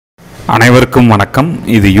அனைவருக்கும் வணக்கம்.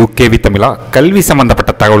 இது யூகேவி தமிழா. கல்வி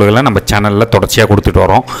சம்பந்தப்பட்ட தகவல்களை நம்ம சேனலில் தொடர்ச்சியாக கொடுத்துட்டு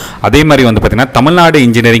வரோம். அதே மாதிரி பார்த்திங்கன்னா தமிழ்நாடு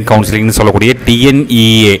இன்ஜினியரிங் கவுன்சிலிங்னு சொல்லக்கூடிய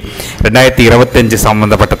TNEA 2025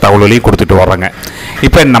 சம்மந்தப்பட்ட தகவல்களையும் கொடுத்துட்டு வர்றாங்க.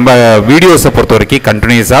 இப்போ நம்ம வீடியோஸை பொறுத்த வரைக்கும்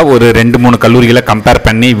கண்டினியூஸாக ஒரு 2-3 கல்லூரிகளை கம்பேர்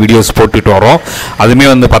பண்ணி வீடியோஸ் போட்டுட்டு வரோம். அதுவுமே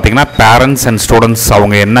பார்த்திங்கன்னா பேரண்ட்ஸ் அண்ட் ஸ்டூடெண்ட்ஸ்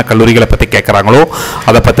அவங்க என்ன கல்லூரிகளை பற்றி கேட்குறாங்களோ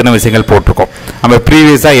அதை பற்றின விஷயங்கள் போட்டிருக்கோம். நம்ம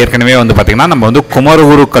ப்ரீவியஸாக ஏற்கனவே பார்த்திங்கன்னா நம்ம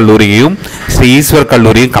குமரகுரு கல்லூரியையும் ஸ்ரீ ஈஸ்வர்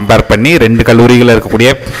கல்லூரியும் கம்பேர் பண்ணி 2 கல்லூரிகளில் இருக்கக்கூடிய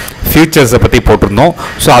ஃபியூச்சர்ஸை பற்றி போட்டிருந்தோம்.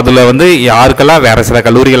 ஸோ அதில் யாருக்கெல்லாம் வேறு சில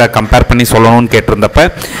கல்லூரிகளை கம்பேர் பண்ணி சொல்லணும்னு கேட்டிருந்தப்ப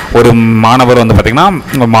ஒரு மாணவர் பார்த்திங்கன்னா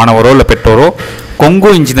மாணவரோ இல்லை பெற்றோரோ Kongu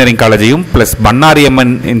engineering காலேஜையும் plus Bannari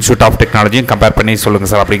Amman institute of டெக்னாலஜியும் compare பண்ணி சொல்லுங்கள்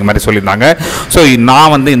சார் அப்படிங்கிற மாதிரி சொல்லியிருந்தாங்க. ஸோ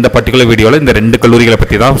நான் இந்த பர்டிகுலர் வீடியோவில் இந்த 2 கல்லூரிகளை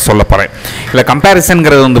பற்றி தான் சொல்ல போகிறேன். இல்லை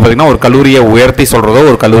கம்பேரிசன்கிறது பார்த்திங்கன்னா ஒரு கல்லூரியை உயர்த்தி சொல்கிறதோ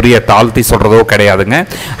ஒரு கல்லூரியை தாழ்த்தி சொல்கிறதோ கிடையாதுங்க.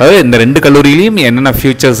 அதாவது இந்த 2 கல்லூரியிலையும் என்னென்ன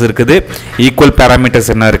ஃபியூச்சர்ஸ் இருக்குது, ஈக்குவல்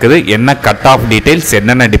பேராமீட்டர்ஸ் என்ன இருக்குது, என்ன கட் ஆஃப் டீட்டெயில்ஸ்,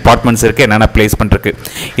 என்னென்ன டிபார்ட்மெண்ட்ஸ் இருக்குது, என்னென்ன பிளேஸ்மெண்ட் இருக்குது,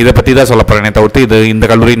 இதை பற்றி தான் சொல்ல போகிறேன். தவிர்த்து இந்த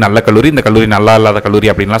கல்லூரி நல்ல கல்லூரி, இந்த கல்லூரி நல்லா இல்லாத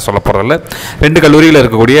கல்லூரி அப்படின்லாம் சொல்ல போகிறதில்ல. 2 கல்லூரியில்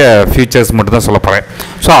இருக்கக்கூடிய ஃபியூச்சர்ஸ் மட்டும் தான் சொல்ல போகிறேன்.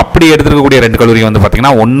 ஸோ அப்படி எடுத்துக்கக்கூடிய 2 கல்லூரி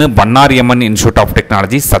பார்த்தீங்கன்னா ஒன்று பன்னாரி அம்மன் institute of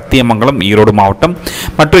technology Sathyamangalam Erode மாவட்டம்,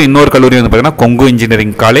 மற்றும் இன்னொரு கல்லூரி பார்த்தீங்கன்னா கொங்கு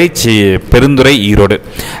இன்ஜினியரிங் காலேஜ் பெருந்துறை ஈரோடு.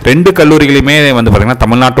 2 கல்லூரிகளுமே பார்த்தீங்கன்னா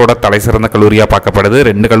தமிழ்நாட்டோட தலை சிறந்த கல்லூரியாக பார்க்கப்படுது.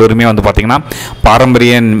 2 கல்லூரியுமே பார்த்தீங்கன்னா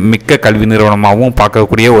பாரம்பரிய மிக்க கல்வி நிறுவனமாகவும்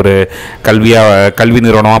பார்க்கக்கூடிய ஒரு கல்வி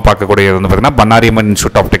நிறுவனமாக பார்க்கக்கூடியது பார்த்தீங்கன்னா பன்னாரி அம்மன்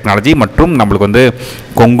இன்ஸ்டியூட் ஆஃப் டெக்னாலஜி மற்றும் நம்மளுக்கு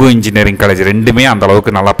கொங்கு இன்ஜினியரிங் காலேஜ் ரெண்டுமே அந்த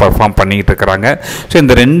அளவுக்கு நல்லா பர்ஃபார்ம் பண்ணிக்கிட்டு இருக்கிறாங்க. ஸோ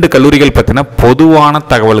இந்த 2 கல்லூரிகள் பார்த்தீங்கன்னா பொதுவான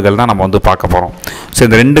தகவல்கள் தான் நம்ம பார்க்க போகிறோம். ஸோ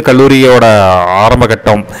இந்த 2 கல்லூரியோட ஆரம்ப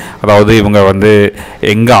கட்டம், அதாவது இவங்க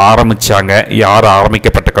எங்கே ஆரம்பித்தாங்க, யார்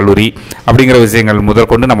ஆரம்பிக்கப்பட்ட கல்லூரி அப்படிங்கிற விஷயங்கள்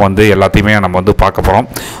முதற்கொண்டு நம்ம எல்லாத்தையுமே நம்ம பார்க்க போகிறோம்.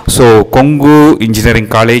 So Kongu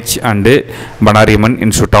engineering college and Bannari Amman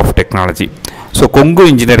institute of technology. So Kongu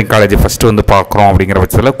engineering college first பார்க்குறோம் அப்படிங்கிற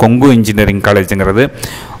பட்சத்தில் கொங்கு இன்ஜினியரிங் காலேஜுங்கிறது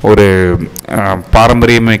ஒரு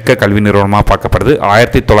பாரம்பரியமிக்க கல்வி நிறுவனமாக பார்க்கப்படுது.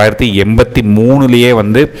 1983லேயே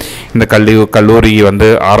இந்த கல்லூரி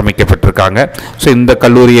ஆரம்பிக்கப்பட்டிருக்காங்க. ஸோ இந்த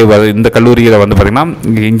கல்லூரியில் பார்த்திங்கன்னா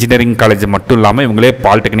இன்ஜினியரிங் காலேஜ் மட்டும் இல்லாமல் இவங்களே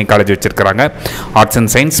பாலிடெக்னிக் காலேஜ் வச்சுருக்கிறாங்க, ஆர்ட்ஸ்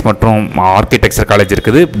அண்ட் சயின்ஸ் மற்றும் ஆர்கிடெக்சர் காலேஜ்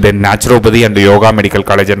இருக்குது, தென் naturopathy and yoga medical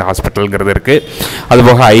college and ஹாஸ்பிட்டல்ங்கிறது இருக்குது.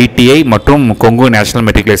 அதுபோக ITI மற்றும் கொங்கு நேஷனல்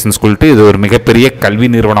மெட்ரிகுலேஷன் ஸ்கூல்ட்டு இது ஒரு மிகப்பெரிய கல்வி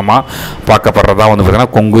நிறுவனமாக பார்க்கப்படுறதா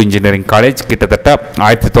பார்த்திங்கன்னா கொங்கு இன்ஜினியரிங் காலேஜ் கிட்டத்தட்ட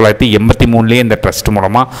 1983லேயே இந்த ட்ரஸ்ட்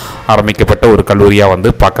மூலமாக ஆரம்பிக்கப்பட்ட ஒரு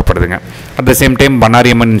கல்லூரியாக பார்க்கப்படுதுங்க. At the same time Bannari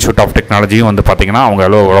Amman institute of டெக்னாலஜியும் பார்த்திங்கன்னா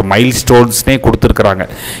அவங்க மைல் ஸ்டோன்ஸ்னே கொடுத்துருக்குறாங்க.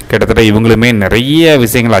 கிட்டத்தட்ட இவங்களுமே நிறைய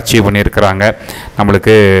விஷயங்கள் அச்சீவ் பண்ணியிருக்கிறாங்க.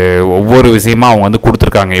 நம்மளுக்கு ஒவ்வொரு விஷயமா அவங்க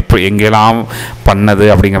கொடுத்துருக்காங்க, இப்போ எங்கெல்லாம் பண்ணது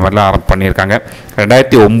அப்படிங்கிற மாதிரிலாம் பண்ணியிருக்காங்க.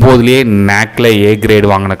 2009லேயே NACல A கிரேடு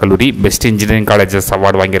வாங்கின கல்லூரி, பெஸ்ட் இன்ஜினியரிங் காலேஜஸ்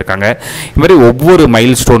அவார்டு வாங்கியிருக்காங்க. இது மாதிரி ஒவ்வொரு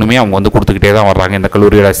மைல் ஸ்டோனுமே அவங்க கொடுத்துக்கிட்டே தான் வர்றாங்க. இந்த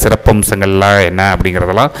கல்லூரியோட சிறப்பம்சங்கள்லாம் என்ன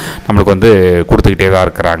அப்படிங்கிறதெல்லாம் நம்மளுக்கு கொடுத்துக்கிட்டே தான்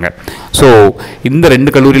இருக்கிறாங்க. ஸோ இந்த 2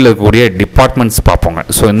 கல்லூரியில் இருக்கக்கூடிய டிபார்ட்மெண்ட்ஸ் பார்ப்போங்க.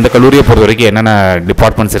 ஸோ இந்த கல்லூரியை பொறுத்த வரைக்கும் என்னென்ன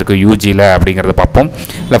டிபார்ட்மெண்ட்ஸ் இருக்குது UGயில் அப்படிங்கிறத பார்ப்போம்.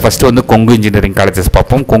 இல்லை ஃபஸ்ட்டு கொங்கு இன்ஜினியரிங் காலேஜஸ்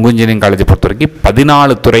பார்ப்போம். கொங்கு இன்ஜினியரிங் காலேஜை பொறுத்த வரைக்கும்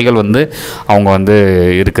 14 துறைகள் அவங்க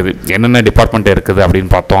இருக்குது. என்னென்ன டிபார்ட்மெண்ட் இருக்குது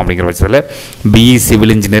அப்படின்னு பார்த்தோம். அப்படிங்கிற பட்சத்தில் BE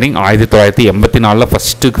சிவில் இன்ஜினியரிங்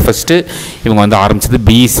 1984 ஃபஸ்ட்டு இவங்க ஆரம்பிச்சது.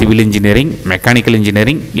 BE civil engineering, mechanical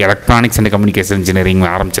engineering, electronics and communication engineering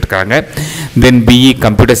ஆரம்பிச்சிருக்காங்க. தென் BE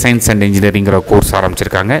computer science and இன்ஜினியரிங்கிற course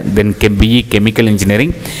ஆரம்பிச்சிருக்காங்க. தென் BE chemical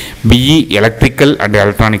engineering, BE electrical and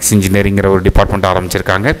electronics இன்ஜினியரிங்கிற ஒரு டிபார்ட்மெண்ட்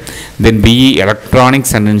ஆரம்பிச்சிருக்காங்க. தென் BE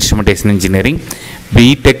electronics and instrumentation engineering,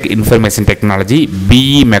 BTech information technology,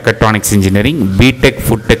 BE mechatronics engineering, BTech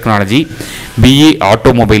food technology, BE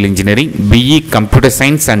automobile engineering, BE computer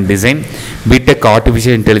science and design, BTech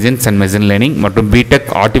artificial intelligence and machine learning மற்றும் BTech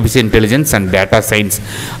artificial intelligence and data science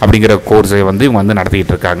அப்படிங்கிற கோர்ஸை இவங்க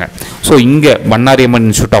நடத்திட்டு இருக்காங்க. So இங்கே பன்னாரி அம்மன்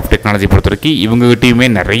institute of technology பொறுத்த வரைக்கும் இவங்ககிட்டையுமே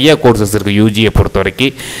நிறைய கோர்சஸ் இருக்குது. UGயை பொறுத்த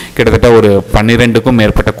வரைக்கும் கிட்டத்தட்ட ஒரு 12க்கும்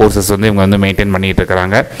மேற்பட்ட கோர்சஸ் இவங்க மெயின்டைன் பண்ணிகிட்டு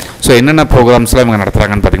இருக்கிறாங்க. ஸோ என்னென்ன ப்ரோக்ராம்ஸ்லாம் இவங்க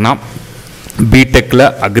நடத்துகிறாங்கன்னு பார்த்திங்கன்னா BTechல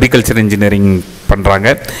அக்ரிகல்ச்சர் இன்ஜினியரிங் பண்ணுறாங்க,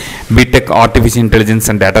 BTech artificial intelligence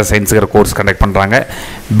and data சயின்ஸுங்கிற course conduct பண்ணுறாங்க,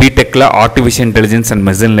 BTechல artificial intelligence and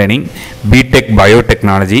machine learning, BTech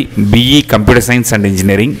biotechnology, BE computer science and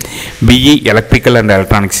engineering, BE electrical and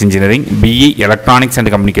electronics engineering, BE electronics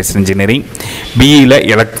and communication engineering, BEல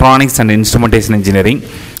electronics and instrumentation engineering,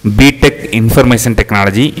 BTech information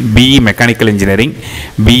technology, BE mechanical engineering,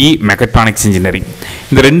 BE mechatronics engineering.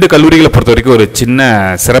 இந்த 2 கல்லூரிகளை பொறுத்த வரைக்கும் ஒரு சின்ன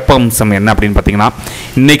சிறப்பம்சம் என்ன அப்படின்னு பார்த்தீங்கன்னா,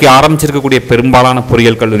 இன்றைக்கி ஆரம்பிச்சிருக்கக்கூடிய பெரும்பாலான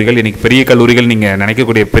பொறியியல் கல்லூரிகள், இன்றைக்கி பெரிய கல்லூரிகள், நீங்கள்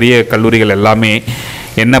நினைக்கக்கூடிய பெரிய கல்லூரிகள் எல்லாமே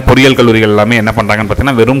என்ன பொறியியல் கல்லூரிகள் எல்லாமே என்ன பண்ணுறாங்கன்னு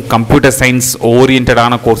பார்த்தீங்கன்னா வெறும் கம்ப்யூட்டர் சயின்ஸ்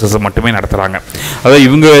ஓரியன்டான கோர்சஸ் மட்டுமே நடத்துகிறாங்க. அதாவது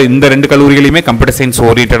இவங்க இந்த 2 கல்லூரிகளையுமே கம்ப்யூட்டர் சயின்ஸ்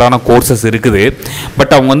ஓரியன்டான கோர்சஸ் இருக்குது.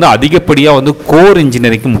 பட் அவங்க வந்து அதிகப்படியாக வந்து கோர்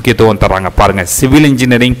இன்ஜினியரிங்க்கு முக்கியத்துவம் தராங்க. பாருங்கள், சிவில்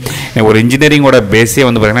இன்ஜினியரிங் ஒரு இன்ஜினியரிங்கோட பேஸே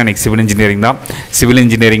வந்து பார்த்தீங்கன்னா இன்றைக்கி சிவில் இன்ஜினியரிங் தான். சிவில்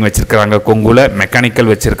இன்ஜினியரிங் வச்சுருக்கிறாங்க கொங்குல,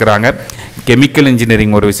 மெக்கானிக்கல் வச்சுருக்கிறாங்க, கெமிக்கல்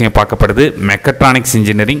இன்ஜினியரிங் ஒரு விஷயம் பார்க்கப்படுது, மெக்கட்ரானிக்ஸ்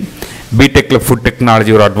இன்ஜினியரிங், பிடெக்கில் ஃபுட்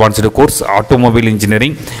டெக்னாலஜி ஒரு advanced course, automobile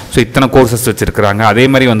engineering. So இத்தனை கோர்சஸ் வச்சுருக்கிறாங்க. அதே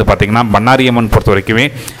மாதிரி வந்து பார்த்திங்கன்னா பண்ணாரி அம்மன் பொறுத்த வரைக்குமே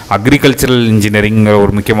அக்ரிகல்ச்சரல் இன்ஜினியரிங்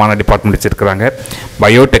ஒரு முக்கியமான டிபார்ட்மெண்ட் வச்சுருக்கிறாங்க,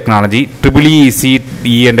 பயோடெக்னாலஜி, ட்ரிபிள்இசி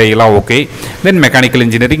இஎன்ஐலாம் ஓகே, தென் மெக்கானிக்கல்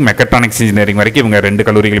இன்ஜினியரிங், மெக்கட்ரானிக்ஸ் இன்ஜினியரிங் வரைக்கும் இவங்க 2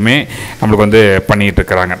 கல்லூரிகளுமே நம்மளுக்கு வந்து பண்ணிகிட்டு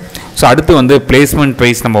இருக்கிறாங்க. ஸோ அடுத்து வந்து பிளேஸ்மெண்ட்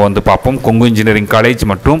வைஸ் நம்ம வந்து பார்ப்போம். கொங்கு இன்ஜினியரிங் காலேஜ்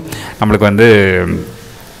மற்றும் நம்மளுக்கு வந்து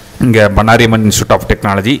இங்கே Bannari Amman institute of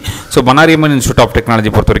technology. So Bannari Amman institute of technology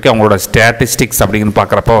பொறுத்த வரைக்கும் அவங்களோட ஸ்டாட்டிஸ்டிக்ஸ் அப்படின்னு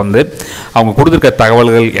பார்க்குறப்ப வந்து அவங்க கொடுத்துருக்க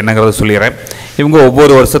தகவல்கள் என்னங்கிறத சொல்லிடுறேன். இவங்க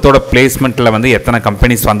ஒவ்வொரு வருஷத்தோட பிளேஸ்மெண்ட்டில் வந்து எத்தனை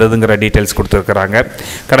கம்பெனிஸ் வந்ததுங்கிற டீட்டெயில்ஸ் கொடுத்துருக்குறாங்க.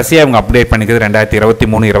 கடைசியாக அவங்க அப்டேட் பண்ணிக்கிறது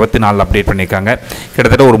 2023-24 அப்டேட் பண்ணியிருக்காங்க.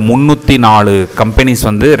 கிட்டத்தட்ட ஒரு 304 கம்பெனிஸ்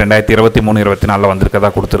வந்து 2023-24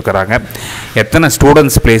 வந்திருக்கதா கொடுத்துருக்குறாங்க. எத்தனை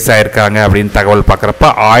ஸ்டூடெண்ட்ஸ் பிளேஸ் ஆகிருக்காங்க அப்படின்னு தகவல் பார்க்குறப்ப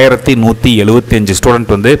 1175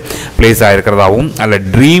 ஸ்டூடெண்ட் வந்து பிளேஸ் ஆகிருக்கிறதாகவும், அதில்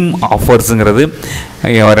ட்ரீம் ஆஃபர்ஸுங்கிறது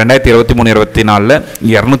 2023-24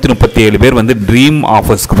 237 பேர் வந்து ட்ரீம்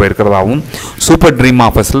ஆஃபர்ஸ்க்கு போயிருக்கிறதாகவும், சூப்பர் ட்ரீம்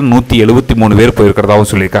ஆஃபர்ஸில் 173 பேர் போயிருக்கிறதாகவும்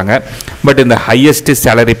சொல்லியிருக்காங்க. பட் இந்த ஹையஸ்ட்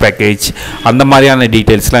சேலரி பேக்கேஜ் அந்த மாதிரியான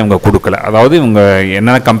டீட்டெயில்ஸ்லாம் இவங்க கொடுக்கல. அதாவது இவங்க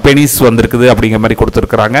என்னென்ன கம்பெனிஸ் வந்திருக்குது அப்படிங்கிற மாதிரி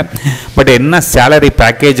கொடுத்துருக்குறாங்க. பட் என்ன சேலரி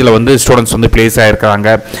பேக்கேஜில் வந்து ஸ்டூடெண்ட்ஸ் வந்து பிளேஸ்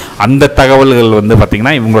ஆகிருக்கிறாங்க அந்த தகவல்கள் வந்து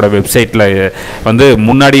பார்த்திங்கன்னா இவங்களோட வெப்சைட்டில் வந்து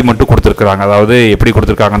முன்னாடி மட்டும் கொடுத்துருக்குறாங்க. அதாவது எப்படி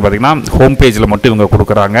கொடுத்துருக்காங்கன்னு பார்த்திங்கன்னா ஹோம் பேஜில் மட்டும் இவங்க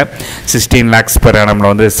கொடுக்குறாங்க. 16 lakhs per annum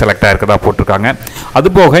வந்து செலக்ட் ஆகிருக்கதா போட்டிருக்காங்க.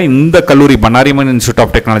 அதுபோக இந்த கல்லூரி Bannari Amman institute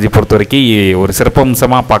of technology பொறுத்த வரைக்கும் ஒரு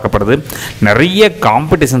சிறப்பம்சமாக பார்க்கப்படுது. நிறைய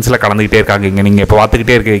காம்படிஷன்ஸில் கலந்துக்கிட்டே இருக்காங்க. இங்கே நீங்கள் இப்போ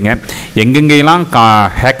பார்த்துக்கிட்டே இருக்கீங்க, எங்கெங்கெல்லாம்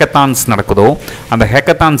ஹேக்கத்தான்ஸ் நடக்குதோ அந்த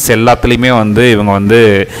ஹேக்கத்தான்ஸ் எல்லாத்துலேயுமே வந்து இவங்க வந்து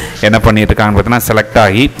என்ன பண்ணிட்டு இருக்காங்கன்னு பார்த்தீங்கன்னா செலக்ட்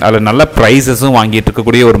ஆகி அதில் நல்ல ப்ரைஸஸும் வாங்கிட்டு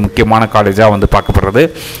இருக்கக்கூடிய ஒரு முக்கியமான காலேஜாக வந்து பார்க்கப்படுறது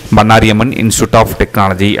Bannari Amman institute of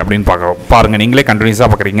technology அப்படின்னு பாருங்கள். நீங்களே கண்டினியூஸாக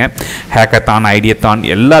பார்க்குறீங்க, ஹேக்கத்தான், ஐடியாத்தான்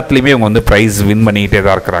எல்லாத்துலேயுமே இவங்க வந்து ப்ரைஸ் வின் பண்ணிக்கிட்டே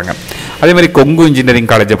தான் இருக்கிறாங்க. அதே மாதிரி கொங்கு இன்ஜினியரிங்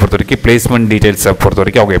காலேஜை பொறுத்த வரைக்கும் பிளேஸ்மெண்ட் டீட்டெயில்ஸை பொறுத்த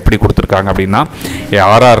வரைக்கும் அவங்க எப்படி கொடுத்துருக்காங்க அப்படின்னா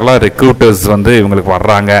யாரெல்லாம் ரெக்ரூட்டர்ஸ் வந்து இவங்களுக்கு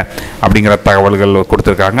வர்றாங்க அப்படிங்கிற தகவல்கள்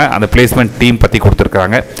கொடுத்துருக்காங்க. அந்த பிளேஸ்மெண்ட் டீம் பற்றி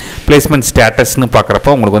கொடுத்துருக்காங்க. பிளேஸ்மெண்ட் ஸ்டேட்டஸ்னு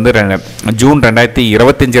பார்க்குறப்ப உங்களுக்கு வந்து ஜூன்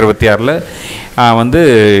 2025-26 வந்து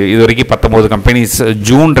இது வரைக்கும் 19 கம்பெனிஸ்,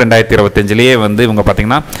 ஜூன் 2025 வந்து இவங்க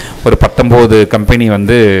பார்த்திங்கன்னா ஒரு 19 கம்பெனி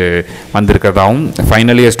வந்து வந்திருக்கிறதாகவும்,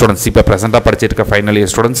 ஃபைனல் இயர் ஸ்டூடெண்ட்ஸ் இப்போ ப்ரெசென்ட்டாக படிச்சிருக்க ஃபைனல்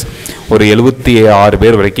இயர் ஸ்டூடெண்ட்ஸ் ஒரு 76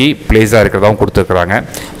 பேர் வரைக்கும் பிளேஸாக இருக்கிறதாகவும் கொடுத்துருக்குறாங்க.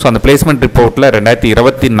 ஸோ அந்த பிளேஸ்மெண்ட் ரிப்போர்ட்டில்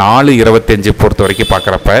 2024-25 பொறுத்த வரைக்கும்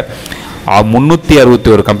பார்க்குறப்ப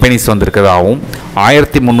 361 companies வந்திருக்கிறதாகவும்,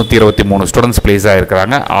 1323 students place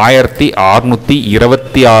ஆகிருக்கிறாங்க,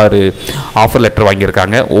 1626 offer letter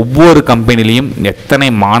வாங்கியிருக்காங்க. ஒவ்வொரு கம்பெனிலையும் எத்தனை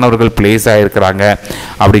மாணவர்கள் பிளேஸ் ஆகிருக்கிறாங்க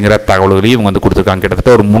அப்படிங்கிற தகவல்களையும் இவங்க வந்து கொடுத்துருக்காங்க.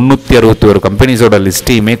 கிட்டத்தட்ட ஒரு 361 கம்பெனிஸோட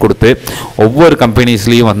லிஸ்ட்டையுமே கொடுத்து ஒவ்வொரு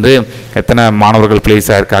கம்பெனிஸ்லேயும் வந்து எத்தனை மாணவர்கள்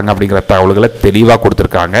பிளேஸ் ஆகிருக்காங்க அப்படிங்கிற தகவல்களை தெளிவாக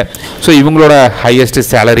கொடுத்துருக்காங்க. ஸோ இவங்களோட ஹையஸ்ட்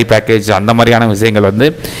சேலரி பேக்கேஜ் அந்த மாதிரியான விஷயங்கள் வந்து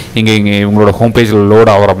இங்கே இவங்களோட ஹோம் பேஜில்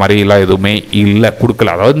லோட் ஆகிற மாதிரிலாம் எதுவுமே இல்லை, கொடுக்கல.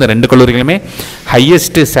 அதாவது இந்த 2 கல்லூரிகளுமே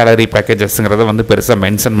ஹையஸ்ட் சேலரி பேக்கேஜஸ்ங்கிறத வந்து பெருசாக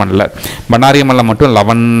மென்ஷன் பண்ணல. பண்ணாரி அம்மனில் மட்டும்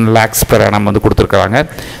 11 lakhs per annum வந்து கொடுத்துருக்குறாங்க.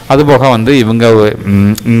 அதுபோக வந்து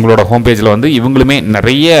இவங்களோட ஹோம் பேஜில் வந்து இவங்களுமே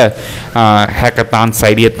நிறைய ஹேக்கத்தான்ஸ்,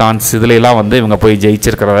 ஐடியாத்தான்ஸ் இதுலெல்லாம் வந்து இவங்க போய்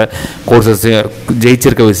ஜெயிச்சிருக்கிற கோர்சஸ்,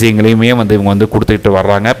 ஜெயிச்சிருக்க விஷயங்களையுமே வந்து இவங்க வந்து கொடுத்துட்டு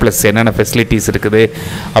வர்றாங்க. ப்ளஸ் என்னென்ன ஃபெசிலிட்டிஸ் இருக்குது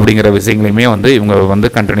அப்படிங்கிற விஷயங்களையுமே வந்து இவங்க வந்து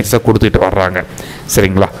கண்டினியூஸாக கொடுத்துட்டு வர்றாங்க.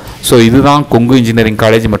 சரிங்களா? ஸோ இதுதான் கொங்கு இன்ஜினியரிங்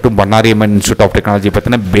காலேஜ் மற்றும் Bannari Amman institute of technology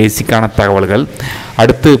பற்றின பேசிக்கான தகவல்கள்.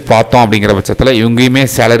 அடுத்து பார்த்தோம் அப்படிங்கிற பட்சத்தில் இவங்கேயுமே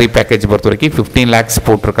சேலரி பேக்கேஜ் பொறுத்த வரைக்கும் 15 lakhs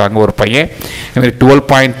போட்டிருக்காங்க ஒரு பையன். இதுமாதிரி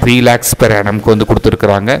 12.3 lakhs per annumக்கு வந்து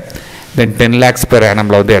கொடுத்துருக்குறாங்க. தென் 10 lakhs per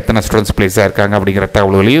annumல வந்து எத்தனை ஸ்டூடெண்ட்ஸ் பிளேஸ் ஆகிருக்காங்க அப்படிங்கிற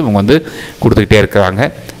தகவல்களையும் இவங்க வந்து கொடுத்துக்கிட்டே இருக்கிறாங்க.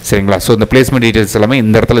 சரிங்களா? ஸோ இந்த பிளேஸ்மெண்ட் டீட்டெயில்ஸ் எல்லாமே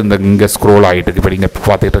இந்த இடத்துல இங்கே ஸ்க்ரோல் ஆகிட்டு இருக்கு. இப்போ நீங்கள்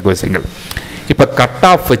பார்த்துக்கிட்டு இருக்க விஷயங்கள். இப்போ கட்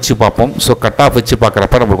ஆஃப் வச்சு பார்ப்போம். ஸோ கட் ஆஃப் வச்சு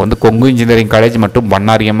பார்க்குறப்ப நம்மளுக்கு வந்து கொங்கு இன்ஜினியரிங் காலேஜ் மற்றும்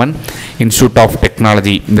Bannari Amman institute of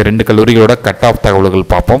technology இந்த 2 கல்லூரிகளோட கட் ஆஃப் தகவல்கள்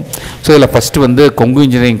பார்ப்போம். ஸோ இதில் ஃபஸ்ட்டு வந்து கொங்கு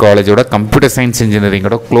இன்ஜினியரிங் காலேஜோட computer science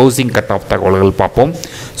இன்ஜினியரிங்கோட closing cut off தகவல்கள் பார்ப்போம்.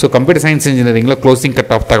 So computer science இன்ஜினியரிங்கில் closing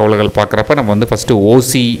cut off தகவல்கள் பார்க்குறப்ப நம்ம வந்து ஃபஸ்ட்டு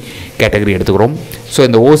ஓசி கேட்டகரி எடுத்துக்கிறோம். ஸோ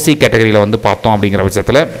இந்த ஓசி கேட்டகரியில் வந்து பார்த்தோம் அப்படிங்கிற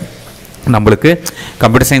பட்சத்தில் நம்மளுக்கு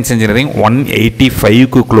கம்ப்யூட்டர் சயின்ஸ் இன்ஜினியரிங்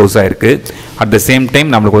 185க்கு க்ளோஸ் ஆகிருக்கு. அட் த சேம் டைம்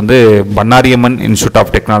நம்மளுக்கு வந்து பண்ணாரி அம்மன் இன்ஸ்டியூட்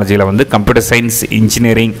ஆஃப் டெக்னாலஜியில் வந்து கம்ப்யூட்டர் சயின்ஸ்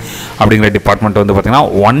இன்ஜினியரிங் அப்படிங்கிற டிபார்ட்மெண்ட் வந்து பார்த்திங்கன்னா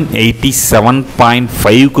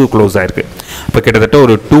 187.5க்கு க்ளோஸ் ஆகிருக்கு. இப்போ கிட்டத்தட்ட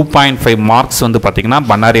ஒரு 2.5 மார்க்ஸ் வந்து பார்த்திங்கன்னா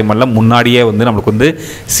பண்ணாரி அம்மனில் முன்னாடியே வந்து நம்மளுக்கு வந்து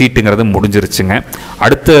சீட்டுங்கிறது முடிஞ்சிருச்சுங்க.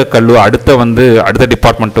 அடுத்த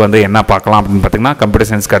டிபார்ட்மெண்ட் வந்து என்ன பார்க்கலாம் அப்படின்னு பார்த்தீங்கன்னா கம்ப்யூட்டர்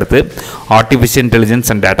சயின்ஸ்க்கு அடுத்து artificial intelligence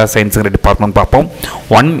and data சயின்ஸுங்கிற department பார்ப்போம்.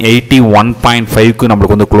 181.5க்கு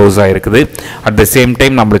நம்மளுக்கு வந்து க்ளோஸ் ஆகிருக்குது. அட் த சேம்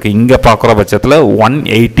டைம் நம்மளுக்கு இங்கே பார்க்குற பட்சத்தில்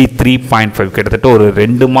 183.5 கிட்டத்தட்ட ஒரு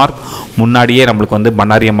 2 மார்க் முன்னாடியே நம்மளுக்கு வந்து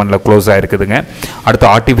பண்ணாரி அம்மனில் க்ளோஸ் ஆகிருக்குதுங்க. அடுத்து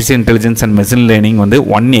artificial intelligence and machine learning வந்து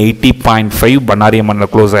 180.5 பண்ணாரி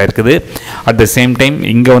அம்மனில் க்ளோஸ் ஆகிருக்குது. அட் த சேம் டைம்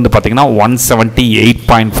இங்கே வந்து பார்த்திங்கன்னா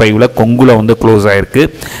 178.5ல் கொங்குல வந்து க்ளோஸ் ஆகிருக்கு.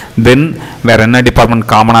 தென் வேறு என்ன டிபார்ட்மெண்ட்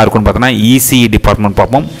காமனாக இருக்குன்னு பார்த்தோன்னா இசிஇ டிபார்ட்மெண்ட்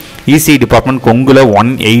பார்ப்போம். இசிஇ டிபார்ட்மெண்ட் கொங்குல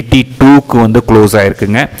 182க்கு வந்து close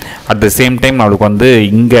ஆகிருக்குங்க. At the same time நம்மளுக்கு வந்து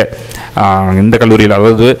இங்கே இந்த கல்லூரியில்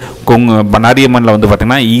அதாவது பண்ணாரி அம்மனில் வந்து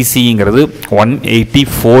பார்த்திங்கன்னா இசிங்கிறது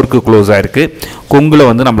 184க்கு க்ளோஸ் ஆகிருக்கு. கொங்குல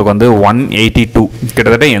வந்து நம்மளுக்கு வந்து 182.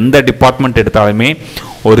 கிட்டத்தட்ட எந்த டிபார்ட்மெண்ட் எடுத்தாலுமே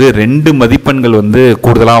ஒரு 2 மதிப்பெண்கள் வந்து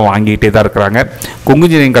கூடுதலாக வாங்கிட்டே தான் இருக்கிறாங்க. கொங்கு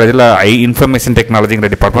இன்ஜினியரிங் காலேஜில் இன்ஃபர்மேஷன் டெக்னாலஜிங்கிற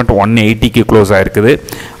டிபார்ட்மெண்ட் 180க்கு க்ளோஸ் ஆகிருக்குது.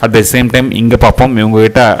 அட் த சேம் டைம் இங்கே பார்ப்போம்,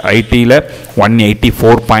 இவங்ககிட்ட ஐடியில்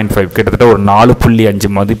 184.5 கிட்டத்தட்ட ஒரு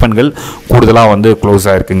 4.5 மதிப்பெண்கள் கூடுதலாக வந்து க்ளோஸ்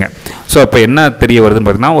ஆகிருக்குங்க. ஸோ இப்போ என்ன தெரிய வருதுன்னு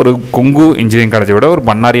பார்த்தீங்கன்னா ஒரு கொங்கு இன்ஜினியரிங் காலேஜை விட ஒரு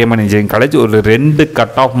பண்ணாரி அம்மன் இன்ஜினியரிங் காலேஜ் ஒரு 2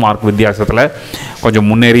 கட் ஆஃப் மார்க் வித்தியாசத்தில் கொஞ்சம்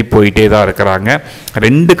முன்னேறி போயிட்டே தான் இருக்கிறாங்க.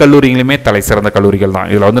 2 கல்லூரிகளுமே தலை சிறந்த கல்லூரிகள் தான்.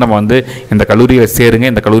 இதில் வந்து நம்ம வந்து இந்த கல்லூரியை சேருங்க,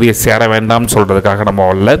 இந்த கல்லூரியை சேர வேண்டாம்னு சொல்கிறதுக்காக நம்ம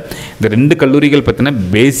வரல. இந்த 2 கல்லூரிகள் பற்றின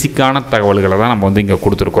பேசிக்கான தகவல்களை தான் நம்ம வந்து இங்கே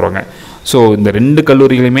கொடுத்துருக்குறோங்க. ஸோ இந்த 2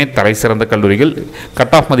 கல்லூரிகளுமே தலை சிறந்த கல்லூரிகள்.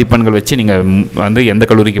 கட் ஆஃப் மதிப்பெண்கள் வச்சு நீங்கள் வந்து எந்த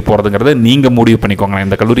கல்லூரிக்கு போகிறதுங்கிறத நீங்கள் முடிவு பண்ணிக்கோங்க.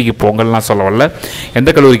 எந்த கல்லூரிக்கு போங்கள்லாம் சொல்ல வரல, எந்த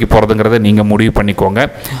கல்லூரிக்கு போகிறதுங்கிறத நீங்கள் முடிவு பண்ணிக்கோங்க.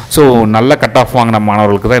 ஸோ நல்ல கட் ஆஃப் வாங்கின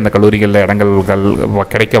மாணவர்களுக்கு தான் இந்த கல்லூரிகளில் இடங்கள்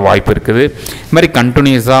கிடைக்க வாய்ப்பு இருக்குது. இது மாதிரி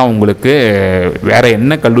கண்டினியூஸாக உங்களுக்கு வேறு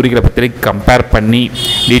என்ன கல்லூரிகளை பற்றி கம்பேர் பண்ணி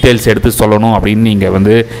டீட்டெயில்ஸ் எடுத்து சொல்லணும் அப்படின்னு நீங்கள்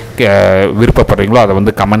வந்து விருப்பப்படுறீங்களோ அதை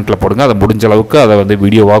வந்து கமெண்ட்டில் போடுங்க. அதை முடிஞ்ச அளவுக்கு அதை வந்து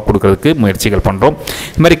வீடியோவாக கொடுக்கறதுக்கு முயற்சிகள் பண்ணுறோம்.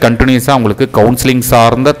 இது மாதிரி கண்டினியூஸாக உங்களுக்கு கவுன்சிலிங்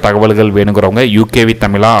சார்ந்த தகவல்கள் வேணுங்கிறவங்க யூகேவி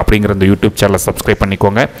தமிழா அப்படிங்கிற இந்த யூடியூப் சேனலை சப்ஸ்கிரைப்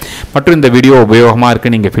பண்ணிக்கோங்க. மற்றும் இந்த வீடியோ உபயோகமாக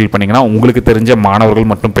இருக்குது நீங்கள் ஃபீல் பண்ணிங்கன்னா உங்களுக்கு தெரிஞ்ச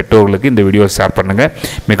மாணவர்கள் மற்றும் பெற்றோர்களுக்கு இந்த வீடியோ ஷேர் பண்ணுங்கள்.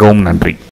 மிகவும் நன்றி.